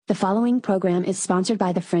The following program is sponsored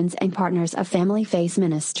by the friends and partners of Family Face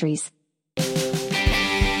Ministries.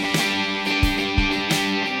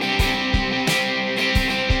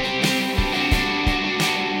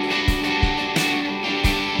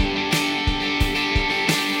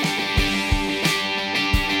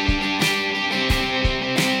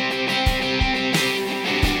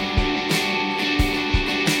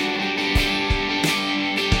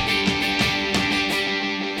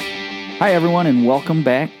 Hi, everyone, and welcome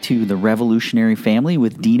back to The Revolutionary Family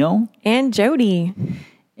with Dino and Jodie.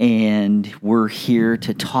 And we're here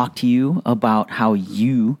to talk to you about how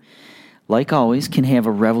you, like always, can have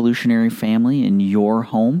a revolutionary family in your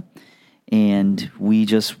home. And we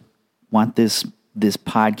just want this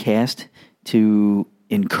podcast to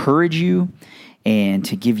encourage you and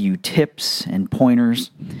to give you tips and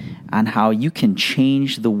pointers on how you can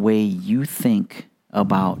change the way you think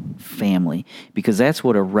about family, because that's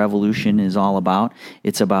what a revolution is all about.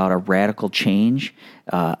 It's about a radical change,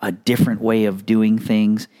 a different way of doing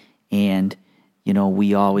things. And, you know,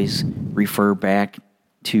 we always refer back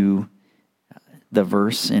to the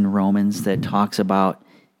verse in Romans that talks about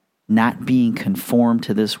not being conformed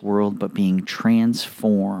to this world, but being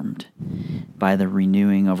transformed by the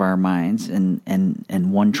renewing of our minds. And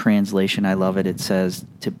one translation, I love it, it says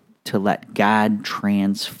to let God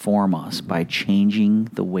transform us by changing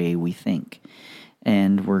the way we think.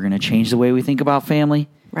 And we're going to change the way we think about family.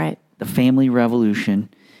 Right. The family revolution.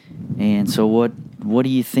 And so what do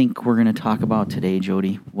you think we're going to talk about today,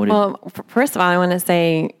 Jodie? First of all, I want to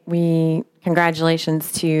say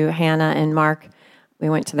congratulations to Hannah and Mark.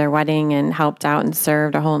 We went to their wedding and helped out and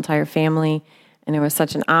served our whole entire family. And it was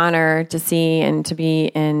such an honor to see and to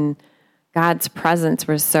be in God's presence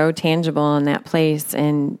was so tangible in that place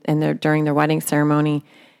and during their wedding ceremony.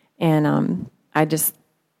 And I just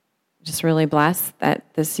really blessed that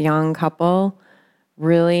this young couple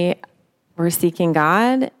really were seeking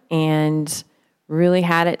God and really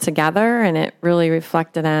had it together. And it really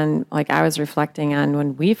reflected on, like I was reflecting on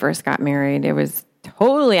when we first got married, it was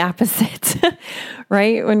totally opposite,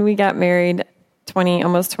 right? When we got married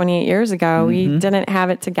almost 28 years ago, we didn't have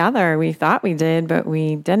it together. We thought we did, but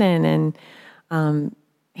we didn't. And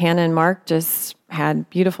Hannah and Mark just had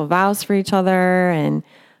beautiful vows for each other and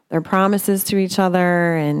their promises to each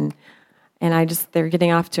other. And they're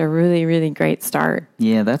getting off to a really, really great start.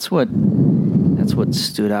 Yeah, that's what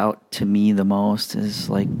stood out to me the most is,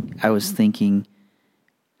 like, I was thinking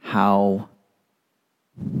how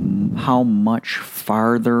much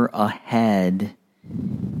farther ahead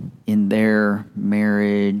in their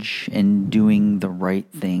marriage and doing the right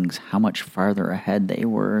things, how much farther ahead they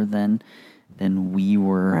were than we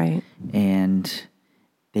were. Right. And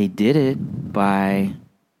they did it by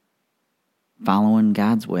following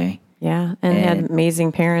God's way. Yeah, and they had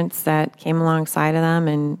amazing parents that came alongside of them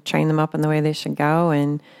and trained them up in the way they should go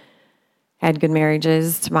and had good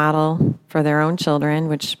marriages to model for their own children,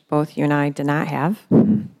 which both you and I did not have.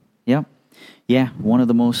 Mm-hmm. Yep. Yeah, one of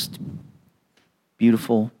the most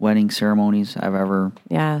beautiful wedding ceremonies I've ever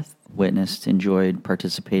witnessed, enjoyed,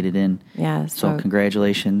 participated in. Yes. So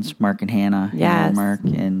congratulations, Mark and Hannah. Yes. Hannah and Mark.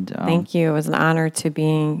 And thank you. It was an honor to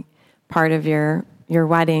be part of your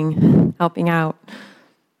wedding, helping out.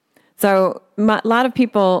 So a lot of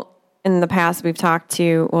people in the past we've talked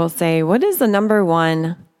to will say, what is the number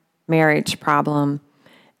one marriage problem?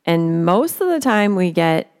 And most of the time we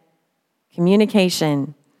get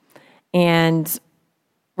communication. And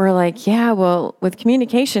we're like, yeah, well, with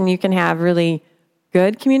communication, you can have really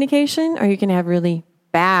good communication or you can have really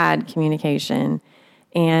bad communication.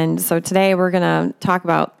 And so today we're going to talk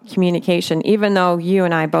about communication, even though you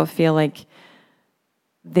and I both feel like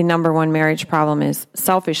the number one marriage problem is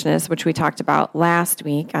selfishness, which we talked about last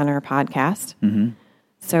week on our podcast. Mm-hmm.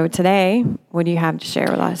 So today, what do you have to share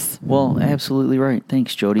with us? Well, absolutely right.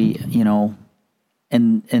 Thanks, Jodie. You know,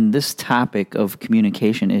 and this topic of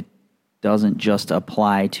communication, it doesn't just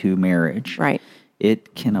apply to marriage. Right.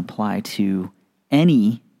 It can apply to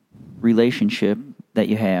any relationship that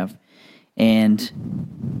you have.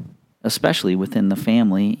 And especially within the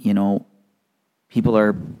family, you know, people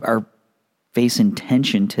are facing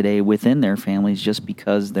tension today within their families just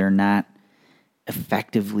because they're not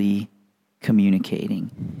effectively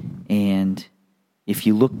communicating. And if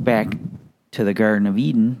you look back to the Garden of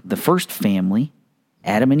Eden, the first family,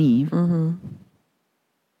 Adam and Eve,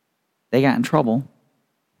 they got in trouble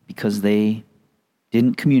because they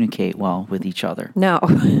didn't communicate well with each other. No.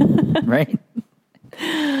 Right?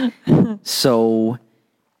 So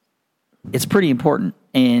it's pretty important.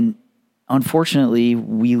 And unfortunately,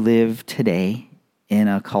 we live today in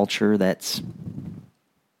a culture that's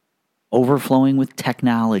overflowing with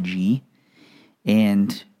technology,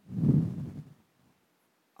 and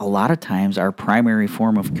a lot of times our primary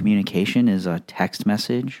form of communication is a text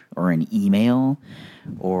message or an email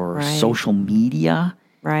or social media.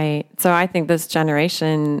 Right. So I think this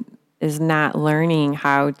generation is not learning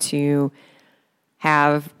how to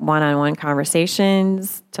have one-on-one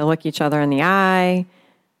conversations, to look each other in the eye.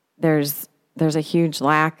 There's a huge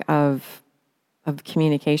lack of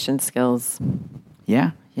communication skills.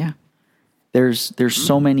 Yeah. There's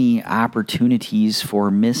so many opportunities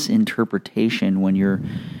for misinterpretation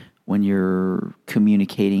when you're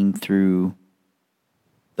communicating through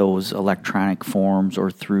those electronic forms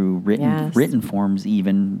or through written forms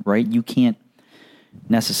even, right? You can't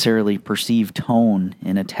necessarily perceive tone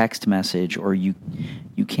in a text message, or you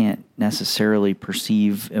can't necessarily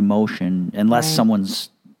perceive emotion unless someone's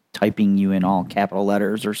typing you in all capital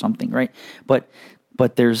letters or something, right? But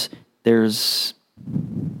there's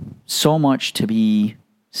so much to be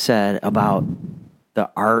said about the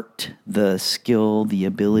art, the skill, the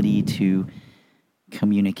ability to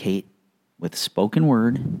communicate with spoken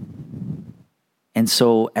word. And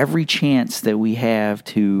so every opportunity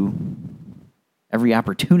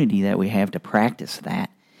that we have to practice that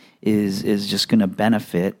is just going to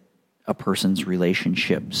benefit a person's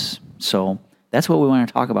relationships. So that's what we want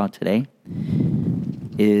to talk about today,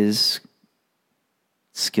 is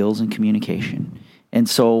skills in communication. And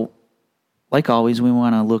so, like always, we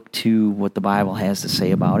want to look to what the Bible has to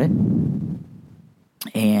say about it.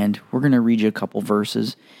 And we're going to read you a couple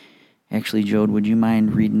verses. Actually, Jode, would you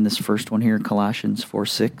mind reading this first one here, Colossians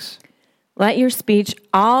 4:6? Let your speech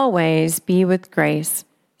always be with grace,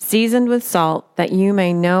 seasoned with salt, that you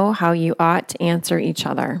may know how you ought to answer each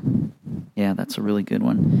other. Yeah, that's a really good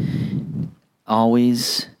one.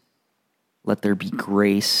 Always let there be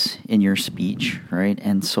grace in your speech, right?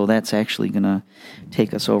 And so that's actually going to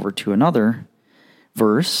take us over to another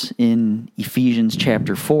verse in Ephesians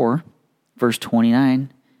chapter 4, verse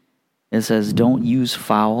 29. It says, don't use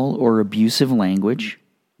foul or abusive language.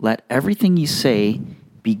 Let everything you say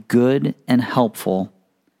be good and helpful,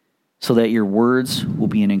 so that your words will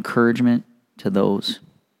be an encouragement to those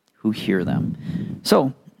who hear them.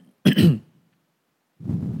 So,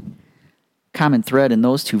 common thread in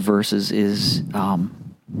those two verses is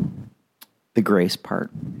the grace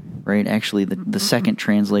part, right? Actually, the second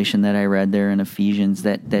translation that I read there in Ephesians,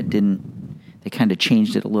 they kind of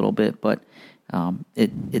changed it a little bit, but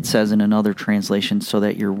it says in another translation, so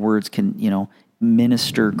that your words can,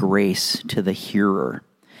 minister grace to the hearer.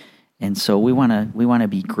 And so we want to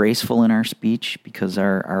be graceful in our speech, because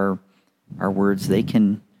our words, they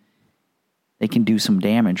can do some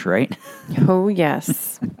damage, right? Oh,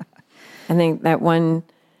 yes. I think that one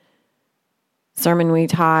sermon we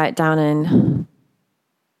taught down in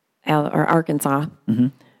Arkansas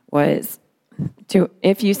was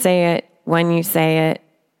if you say it, when you say it,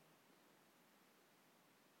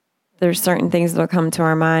 there's certain things that will come to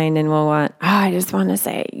our mind and we'll want, I just want to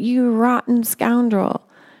say, you rotten scoundrel,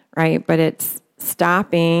 right? But it's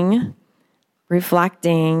stopping,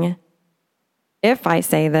 reflecting. If I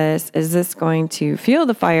say this, is this going to fuel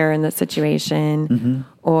the fire in the situation?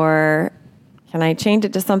 Or can I change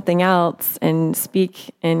it to something else and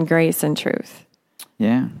speak in grace and truth?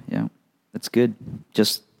 Yeah. That's good.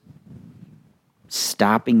 Just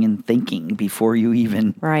stopping and thinking before you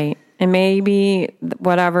even... Right. And maybe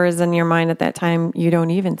whatever is in your mind at that time, you don't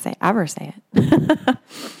even ever say it.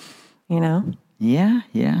 Yeah.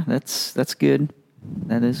 That's good.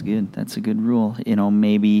 That is good. That's a good rule.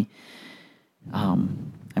 Maybe...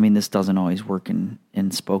 this doesn't always work in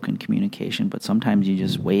spoken communication, but sometimes you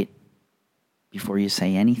just wait before you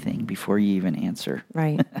say anything, before you even answer.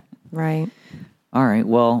 Right. All right.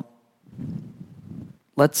 Well,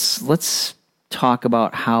 let's talk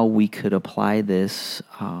about how we could apply this,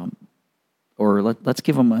 or let's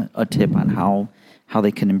give them a tip on how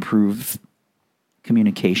they can improve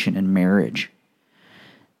communication in marriage.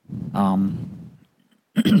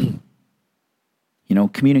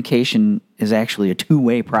 Communication is actually a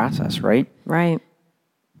two-way process, right? Right.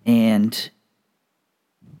 And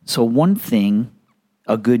so one thing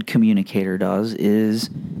a good communicator does is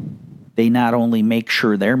they not only make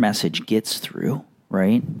sure their message gets through,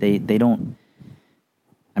 right? They don't...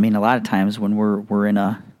 a lot of times when we're in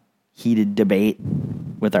a heated debate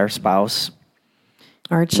with our spouse...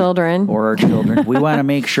 Our children. We want to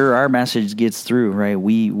make sure our message gets through, right?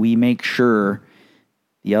 We make sure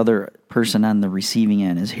the other person on the receiving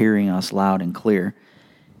end is hearing us loud and clear.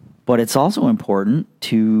 But it's also important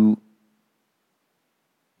to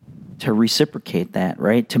reciprocate that,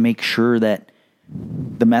 right? To make sure that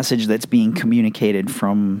the message that's being communicated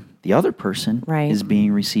from the other person is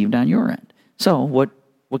being received on your end. So what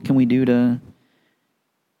can we do to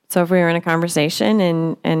So if we were in a conversation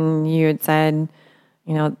and you had said,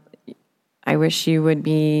 I wish you would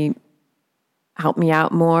help me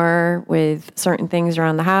out more with certain things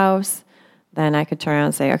around the house, then I could turn around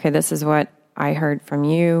and say, okay, this is what I heard from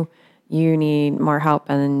you. You need more help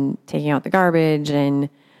in taking out the garbage, and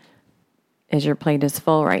your plate is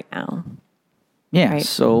full right now. Yeah. Right?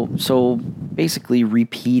 So basically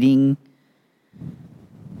repeating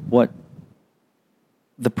what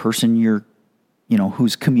the person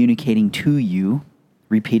who's communicating to you,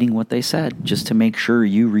 repeating what they said, just to make sure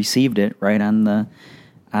you received it right on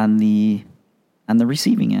the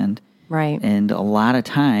receiving end. Right. And a lot of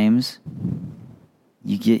times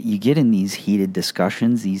you get in these heated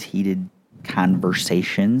discussions, these heated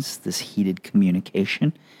conversations, this heated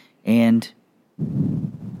communication, and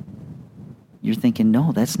you're thinking,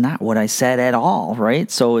 no, that's not what I said at all,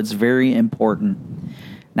 right? So it's very important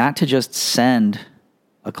not to just send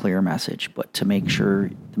a clear message, but to make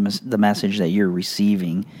sure the message that you're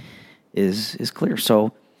receiving is clear.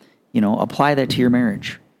 So, apply that to your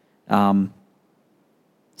marriage.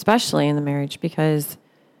 Especially in the marriage, because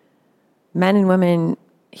men and women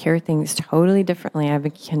hear things totally differently. I've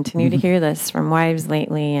continued to hear this from wives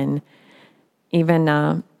lately, and even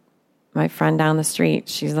my friend down the street,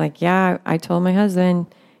 she's like, yeah, I told my husband,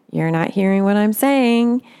 you're not hearing what I'm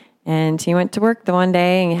saying. And he went to work the one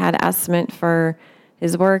day and he had an estimate for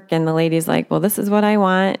his work, and the lady's like, well, this is what I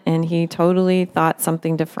want. And he totally thought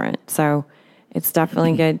something different. So it's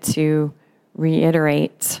definitely good to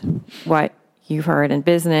reiterate what you've heard in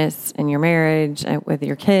business, in your marriage, with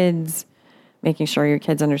your kids, making sure your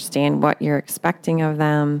kids understand what you're expecting of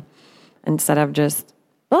them, instead of just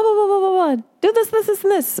blah, blah, blah, blah, blah, blah, do this, this, this,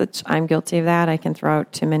 and this, which I'm guilty of that. I can throw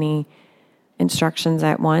out too many instructions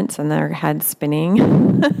at once and their head spinning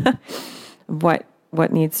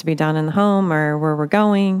what needs to be done in the home or where we're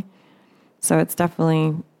going. So it's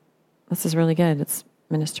definitely, this is really good. It's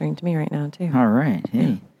ministering to me right now too. All right. Hey.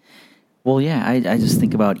 Yeah. Well, yeah, I just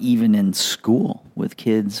think about even in school with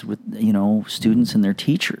kids, with, students and their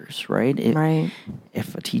teachers, right? Right.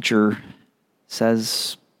 If a teacher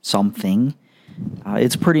says something,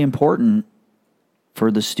 it's pretty important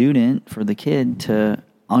for the student, for the kid to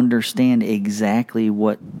understand exactly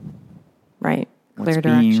what's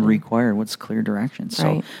being required, what's clear direction.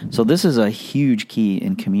 So this is a huge key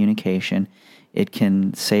in communication. It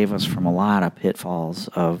can save us from a lot of pitfalls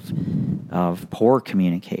of poor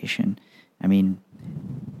communication. I mean,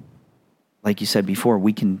 like you said before,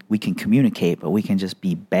 we can communicate, but we can just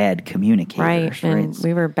be bad communicators. Right, and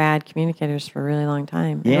we were bad communicators for a really long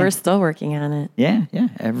time. Yeah. And we're still working on it. Yeah,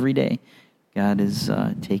 every day. God is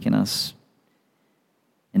taking us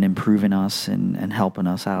and improving us and helping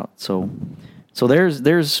us out. So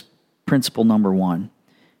there's principle number 1.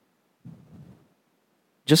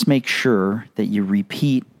 Just make sure that you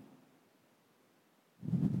repeat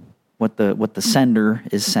what the sender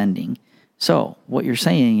is sending. So what you're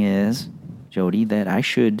saying is, Jodie, that I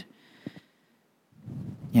should,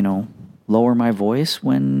 lower my voice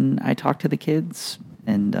when I talk to the kids,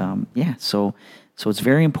 and so it's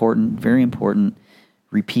very important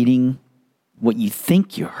repeating what you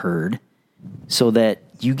think you heard, so that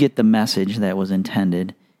you get the message that was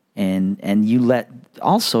intended, and you let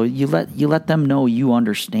them know you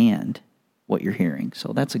understand what you're hearing.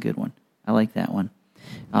 So that's a good one. I like that one.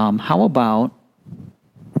 How about,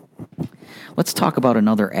 let's talk about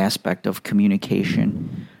another aspect of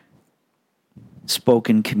communication,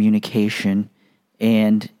 spoken communication,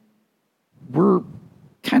 and we're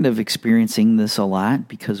kind of experiencing this a lot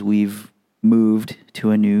because we've moved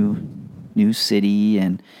to a new city,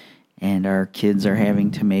 and our kids are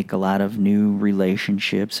having to make a lot of new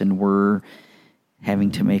relationships, and we're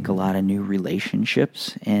having to make a lot of new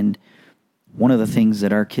relationships. And one of the things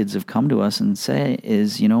that our kids have come to us and say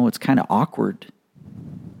is, it's kind of awkward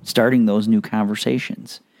starting those new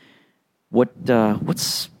conversations.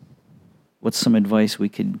 What's some advice we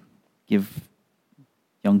could give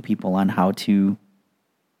young people on how to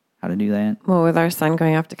do that? Well, with our son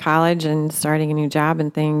going off to college and starting a new job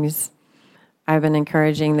and things, I've been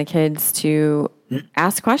encouraging the kids to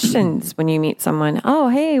ask questions when you meet someone. Oh,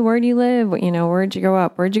 hey, where do you live? Where'd you grow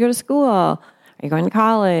up? Where'd you go to school? Are you going to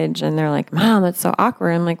college? And they're like, Mom, that's so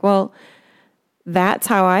awkward. I'm like, well, that's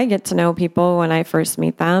how I get to know people when I first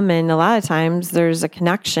meet them. And a lot of times there's a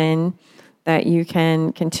connection that you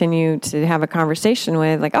can continue to have a conversation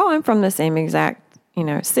with, like, oh, I'm from the same exact,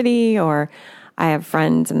 city, or I have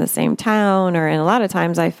friends in the same town, and a lot of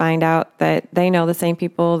times I find out that they know the same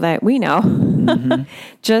people that we know, mm-hmm.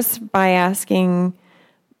 just by asking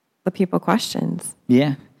the people questions.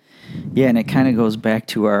 Yeah. Yeah, and it kind of goes back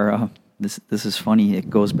to our, this is funny, it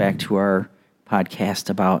goes back to our podcast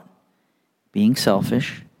about being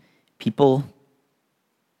selfish. People,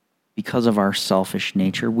 because of our selfish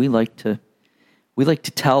nature, we like to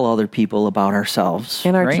tell other people about ourselves.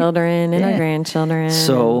 And our right? children and our grandchildren.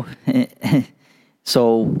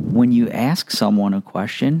 So when you ask someone a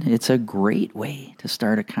question, it's a great way to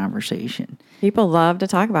start a conversation. People love to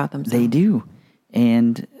talk about themselves. They do.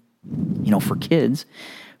 And, for kids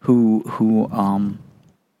who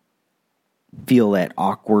feel that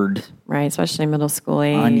awkward, right, especially middle school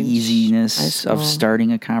age, uneasiness of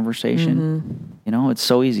starting a conversation, it's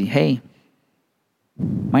so easy. Hey,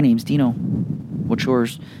 my name's Dino. What's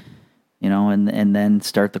yours? And then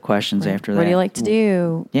start the questions after that. What do you like to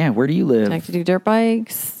do? Yeah, where do you live? Do you like to do dirt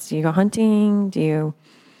bikes? Do you go hunting? Do you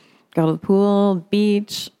go to the pool,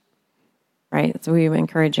 beach? Right. So we're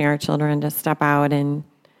encouraging our children to step out and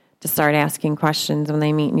to start asking questions when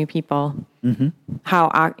they meet new people. Mm-hmm.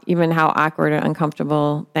 How awkward or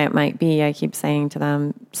uncomfortable that might be. I keep saying to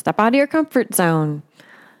them, step out of your comfort zone.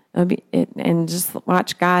 And just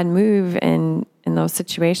watch God move in those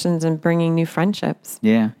situations and bringing new friendships.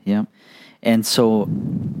 Yeah. And so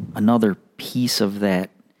another piece of that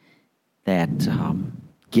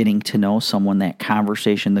getting to know someone, that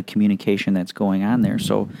conversation, the communication that's going on there.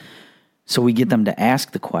 So we get them to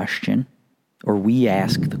ask the question, or we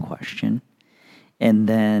ask the question, and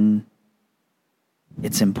then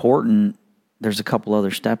it's important. There's a couple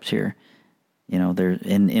other steps here. There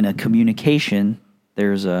in a communication,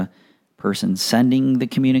 there's a person sending the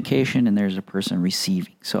communication and there's a person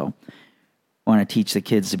receiving. So I want to teach the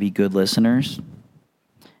kids to be good listeners,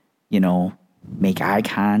 make eye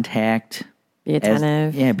contact. Be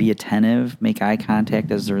attentive. Be attentive. Make eye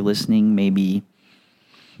contact as they're listening. Maybe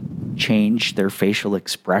change their facial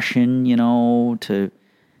expression, to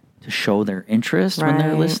show their interest when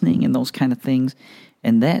they're listening and those kind of things.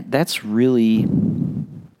 And that's really,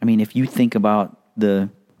 if you think about the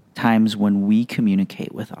times when we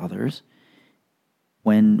communicate with others,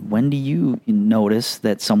 when do you notice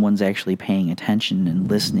that someone's actually paying attention and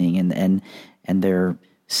listening and they're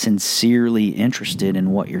sincerely interested in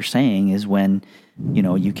what you're saying? Is when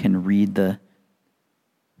you can read the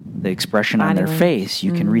expression on their face.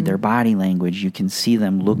 You can read their body language. You can see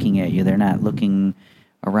them looking at you. They're not looking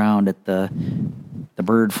around at the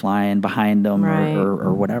bird flying behind them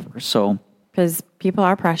or whatever. So, because people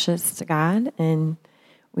are precious to God, and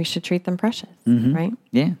we should treat them precious, right?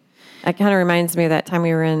 Yeah. That kind of reminds me of that time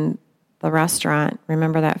we were in the restaurant.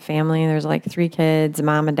 Remember that family? There's like 3 kids,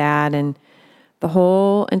 mom and dad, and the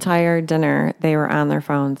whole entire dinner, they were on their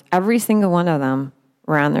phones. Every single one of them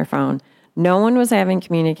were on their phone. No one was having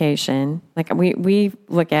communication. Like we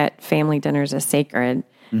look at family dinners as sacred,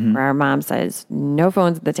 where our mom says, no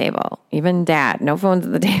phones at the table. Even dad, no phones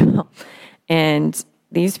at the table. And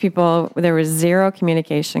these people, there was zero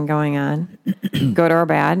communication going on, good or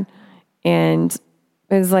bad. And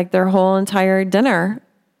it was like their whole entire dinner,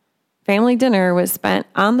 family dinner, was spent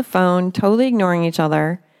on the phone, totally ignoring each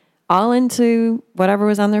other, all into whatever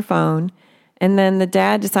was on their phone. And then the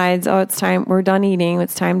dad decides, it's time, we're done eating,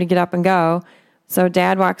 it's time to get up and go. So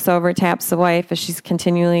dad walks over, taps the wife as she's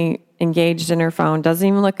continually engaged in her phone, doesn't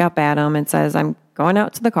even look up at him, and says, I'm going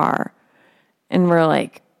out to the car. And we're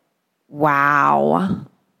like, wow,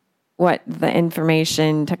 what the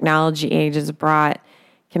information technology age has brought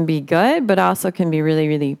can be good, but also can be really,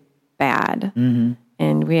 really bad.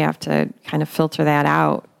 And we have to kind of filter that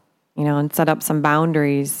out, and set up some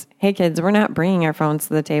boundaries. Hey kids, we're not bringing our phones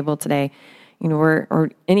to the table today,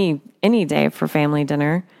 or any day for family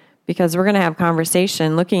dinner, because we're going to have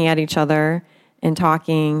conversation, looking at each other and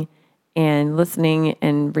talking and listening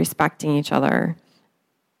and respecting each other.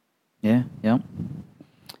 Yeah.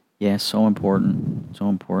 Yeah, so important. So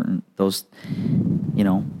important. Those,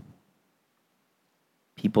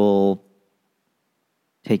 people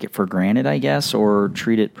take it for granted, I guess, or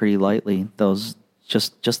treat it pretty lightly. Those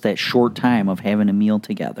just that short time of having a meal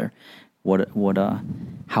together.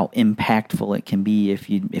 How impactful it can be if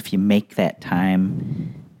you make that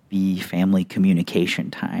time be family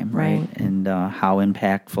communication time, right? And how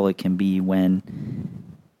impactful it can be when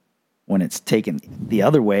it's taken the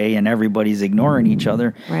other way and everybody's ignoring each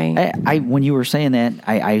other. Right. I when you were saying that,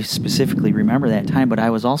 I specifically remember that time, but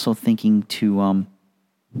I was also thinking to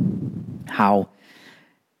how,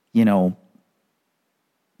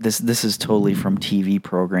 this is totally from TV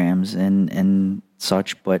programs and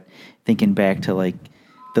such, but thinking back to like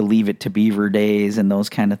the Leave It to Beaver days and those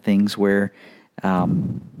kind of things where,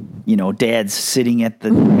 dad's sitting at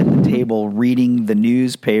the table reading the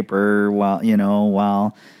newspaper while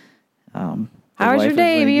how was your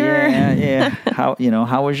day, Beaver? Yeah.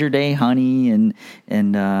 How was your day, honey? And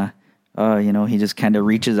he just kind of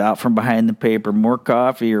reaches out from behind the paper, more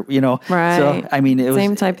coffee, or, Right. So, I mean,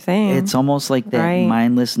 Same type thing. It's almost like that Right.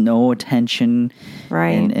 mindless, no attention.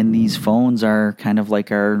 Right. And these phones are kind of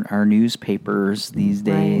like our newspapers these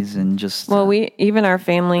days. Right. And just. Well, even our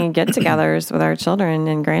family get-togethers with our children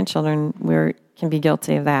and grandchildren, can be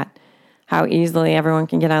guilty of that. How easily everyone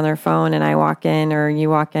can get on their phone, and I walk in or you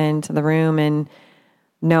walk into the room and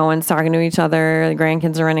no one's talking to each other. The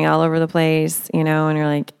grandkids are running all over the place, and you're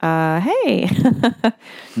like, hey.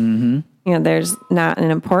 Mm-hmm. There's not an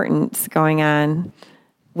importance going on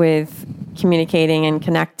with communicating and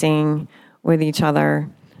connecting with each other.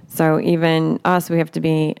 So even us, we have to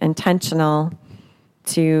be intentional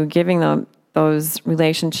to giving them those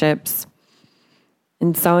relationships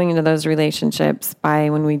and sowing into those relationships by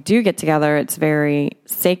when we do get together, it's very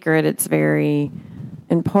sacred. It's very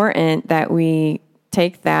important that we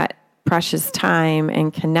take that precious time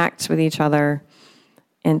and connect with each other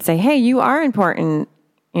and say, hey, you are important.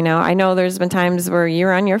 I know there's been times where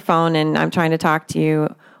you're on your phone and I'm trying to talk to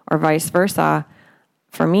you, or vice versa.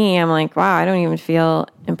 For me, I'm like, wow, I don't even feel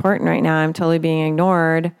important right now. I'm totally being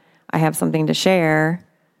ignored. I have something to share,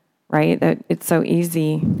 right? That it's so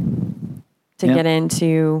easy to get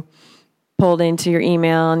pulled into your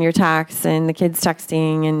email and your texts and the kids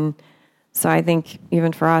texting. And so I think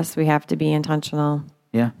even for us, we have to be intentional.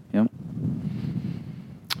 Yeah. Yep.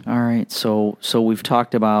 All right. So we've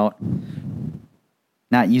talked about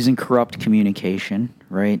not using corrupt communication,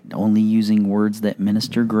 right? Only using words that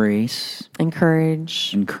minister grace.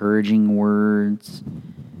 Encouraging words.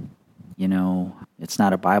 It's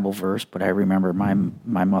not a Bible verse, but I remember my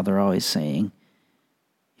mother always saying,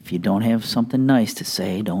 if you don't have something nice to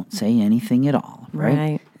say, don't say anything at all,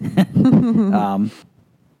 right? And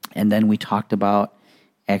then we talked about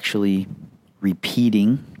actually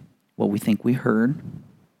repeating what we think we heard.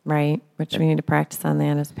 Right, which we need to practice on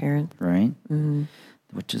that as parents. Right,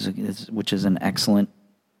 which is an excellent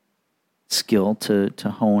skill to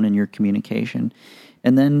hone in your communication.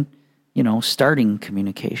 And then, starting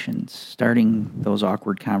communications, starting those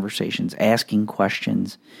awkward conversations, asking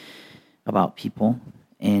questions about people,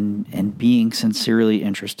 and being sincerely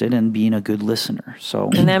interested and being a good listener.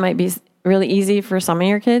 And that might be really easy for some of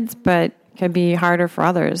your kids, but could be harder for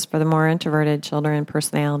others, for the more introverted children and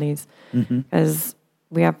personalities. Because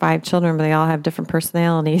we have 5 children, but they all have different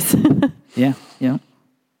personalities. Yeah.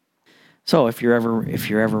 So if you're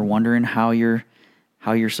ever wondering how you're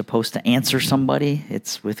supposed to answer somebody,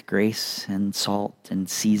 it's with grace and salt and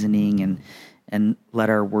seasoning, and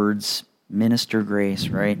let our words minister grace,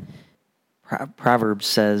 right? Proverbs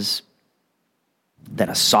says that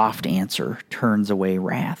a soft answer turns away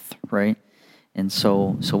wrath, right? And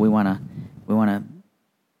so we want to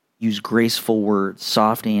use graceful words,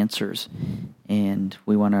 soft answers, and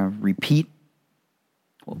we want to repeat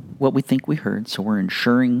what we think we heard. So we're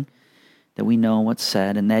ensuring that we know what's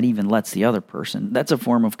said, and that even lets the other person. That's a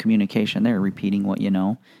form of communication. They're repeating what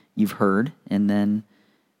you've heard, and then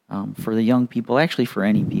for the young people, actually for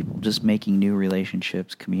any people, just making new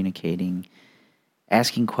relationships, communicating,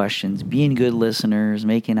 asking questions, being good listeners,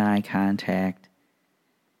 making eye contact.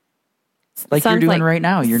 Like you're doing right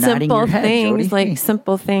now. You're nodding your head, things, Jodie. like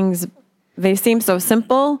simple things, they seem so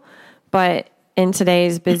simple, but in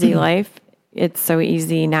today's busy life, it's so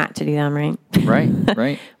easy not to do them, right?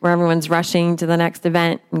 Right. Where everyone's rushing to the next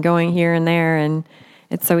event and going here and there, and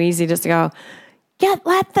it's so easy just to go,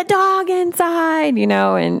 let the dog inside,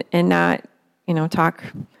 and not, talk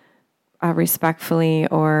respectfully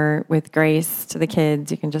or with grace to the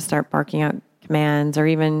kids. You can just start barking out commands, or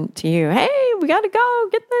even to you, hey, we got to go,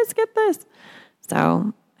 get this.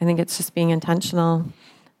 So I think it's just being intentional,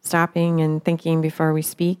 stopping and thinking before we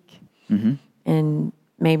speak, and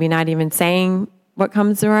maybe not even saying what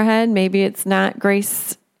comes to our head. Maybe it's not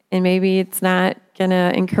grace, and maybe it's not going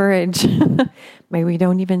to encourage. Maybe we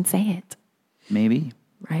don't even say it. Maybe.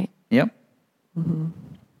 Right. Yep.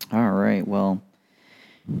 All right. Well,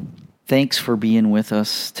 thanks for being with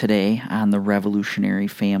us today on the Revolutionary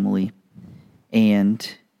Family. And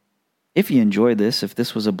if you enjoyed this, if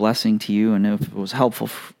this was a blessing to you, and if it was helpful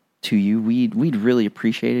to you, we'd really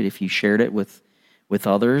appreciate it if you shared it with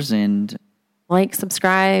others, and like,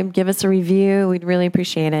 subscribe, give us a review. We'd really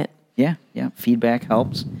appreciate it. Yeah. Feedback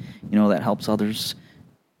helps. That helps others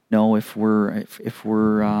know if we're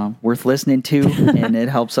worth listening to, and it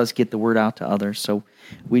helps us get the word out to others. So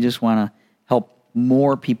we just want to help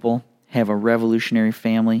more people have a revolutionary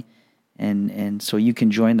family, and so you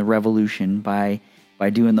can join the revolution by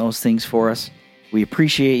doing those things for us. We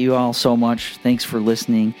appreciate you all so much. Thanks for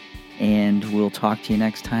listening, and we'll talk to you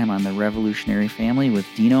next time on the Revolutionary Family with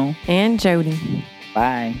Dino and Jodie.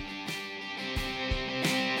 Bye.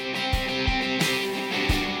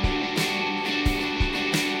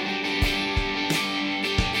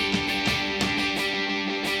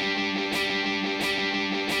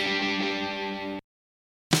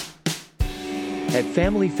 At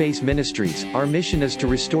Family Face Ministries, our mission is to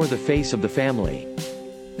restore the face of the family.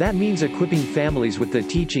 That means equipping families with the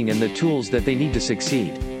teaching and the tools that they need to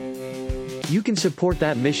succeed. You can support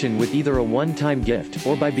that mission with either a one-time gift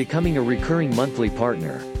or by becoming a recurring monthly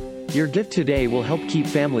partner. Your gift today will help keep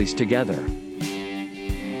families together.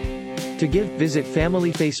 To give, visit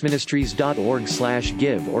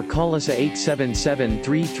familyfaceministries.org/give or call us at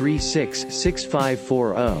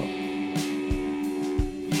 877-336-6540.